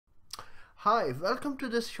Hi, welcome to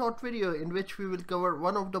this short video in which we will cover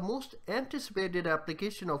one of the most anticipated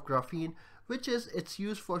application of graphene, which is its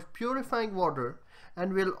use for purifying water,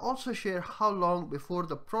 and we'll also share how long before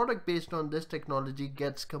the product based on this technology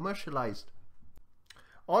gets commercialized.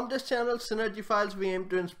 On this channel, Synergy Files, we aim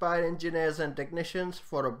to inspire engineers and technicians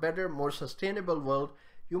for a better, more sustainable world.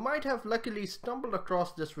 You might have luckily stumbled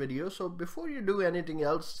across this video, so before you do anything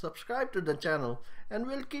else, subscribe to the channel and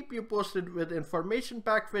we'll keep you posted with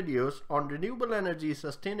information-packed videos on renewable energy,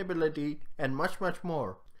 sustainability, and much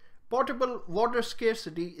more. Potable water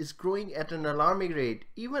scarcity is growing at an alarming rate.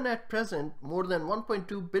 Even at present, more than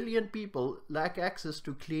 1.2 billion people lack access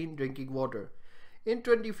to clean drinking water. In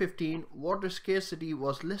 2015, water scarcity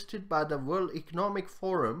was listed by the World Economic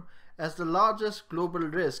Forum as the largest global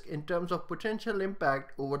risk in terms of potential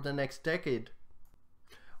impact over the next decade.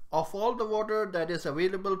 Of all the water that is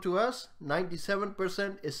available to us,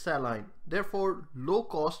 97% is saline. Therefore, low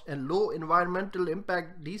cost and low environmental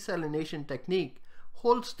impact desalination technique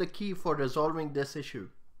holds the key for resolving this issue.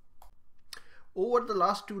 Over the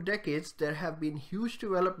last 2 decades, there have been huge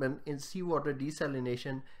development in seawater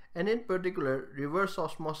desalination and in particular reverse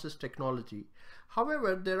osmosis technology.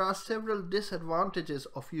 However, there are several disadvantages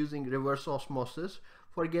of using reverse osmosis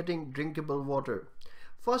for getting drinkable water.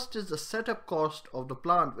 First is the setup cost of the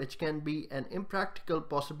plant, which can be an impractical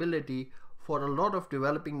possibility for a lot of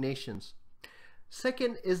developing nations.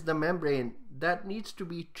 Second is the membrane that needs to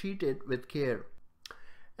be treated with care.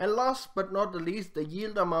 And last but not the least, the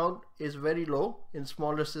yield amount is very low in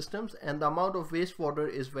smaller systems and the amount of wastewater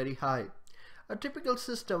is very high. A typical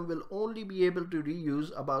system will only be able to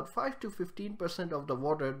reuse about 5 to 15% of the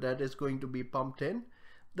water that is going to be pumped in,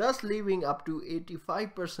 thus leaving up to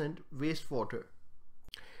 85% wastewater.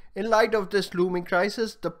 In light of this looming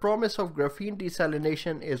crisis, the promise of graphene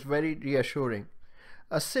desalination is very reassuring.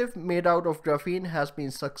 A sieve made out of graphene has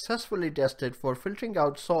been successfully tested for filtering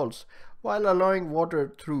out salts while allowing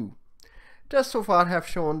water through. Tests so far have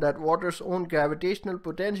shown that water's own gravitational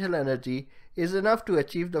potential energy is enough to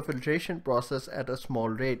achieve the filtration process at a small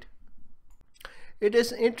rate. It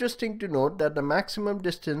is interesting to note that the maximum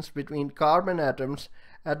distance between carbon atoms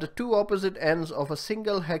at the two opposite ends of a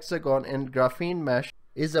single hexagon in graphene mesh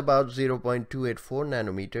is about 0.284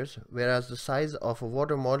 nanometers, whereas the size of a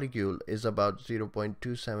water molecule is about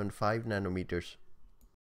 0.275 nanometers.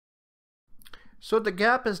 So the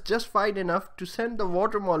gap is just wide enough to send the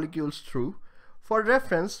water molecules through. For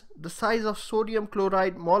reference, the size of sodium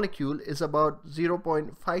chloride molecule is about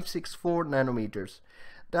 0.564 nanometers.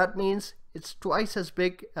 That means it's twice as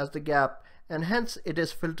big as the gap and hence it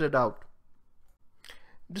is filtered out.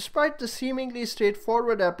 Despite the seemingly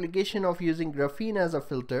straightforward application of using graphene as a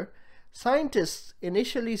filter, scientists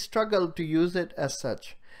initially struggled to use it as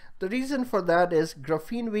such. The reason for that is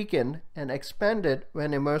graphene weakened and expanded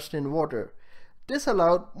when immersed in water. This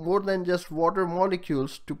allowed more than just water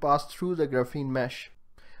molecules to pass through the graphene mesh.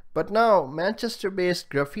 But now, Manchester-based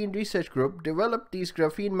Graphene Research Group developed these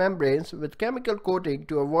graphene membranes with chemical coating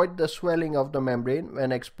to avoid the swelling of the membrane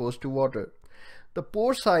when exposed to water. The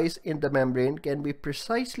pore size in the membrane can be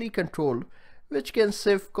precisely controlled, which can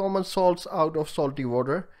sieve common salts out of salty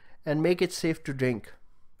water and make it safe to drink.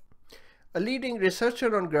 A leading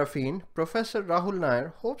researcher on graphene, Professor Rahul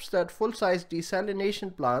Nair, hopes that full-size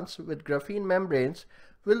desalination plants with graphene membranes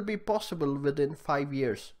will be possible within 5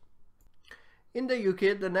 years. In the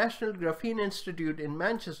UK, the National Graphene Institute in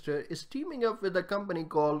Manchester is teaming up with a company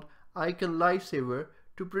called Icon Lifesaver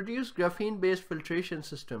to produce graphene-based filtration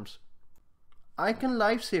systems. Icon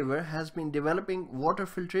Lifesaver has been developing water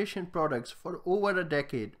filtration products for over a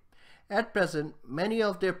decade. At present, many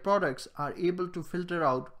of their products are able to filter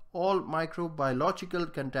out all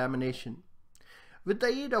microbiological contamination. With the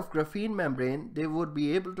aid of graphene membrane, they would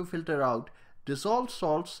be able to filter out dissolved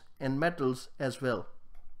salts and metals as well.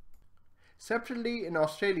 Separately, in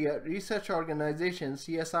Australia, research organization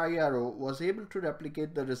CSIRO was able to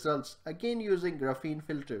replicate the results again using graphene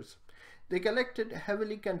filters. They collected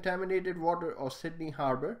heavily contaminated water of Sydney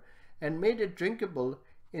Harbour and made it drinkable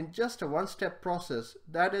in just a one-step process,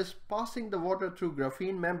 that is, passing the water through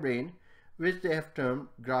graphene membrane, which they have termed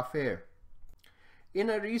Graphene. In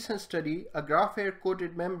a recent study, a Graphene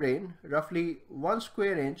coated membrane, roughly 1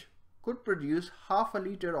 square inch, could produce half a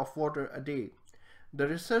liter of water a day. The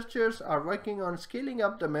researchers are working on scaling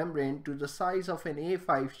up the membrane to the size of an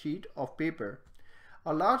A5 sheet of paper.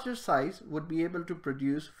 A larger size would be able to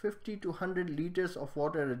produce 50 to 100 liters of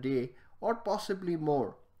water a day or possibly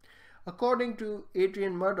more. According to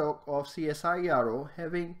Adrian Murdoch of CSIRO,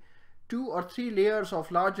 having 2 or 3 layers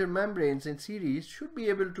of larger membranes in series should be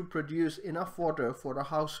able to produce enough water for a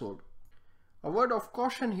household. A word of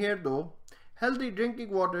caution here though, Healthy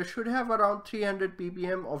drinking water should have around 300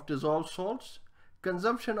 ppm of dissolved salts.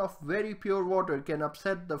 Consumption of very pure water can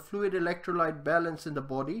upset the fluid electrolyte balance in the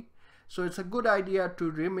body, so it's a good idea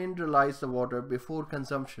to remineralize the water before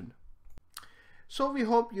consumption. So we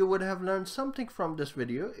hope you would have learned something from this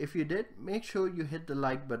video. If you did, make sure you hit the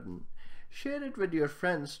like button. Share it with your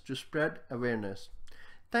friends to spread awareness.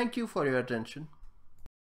 Thank you for your attention.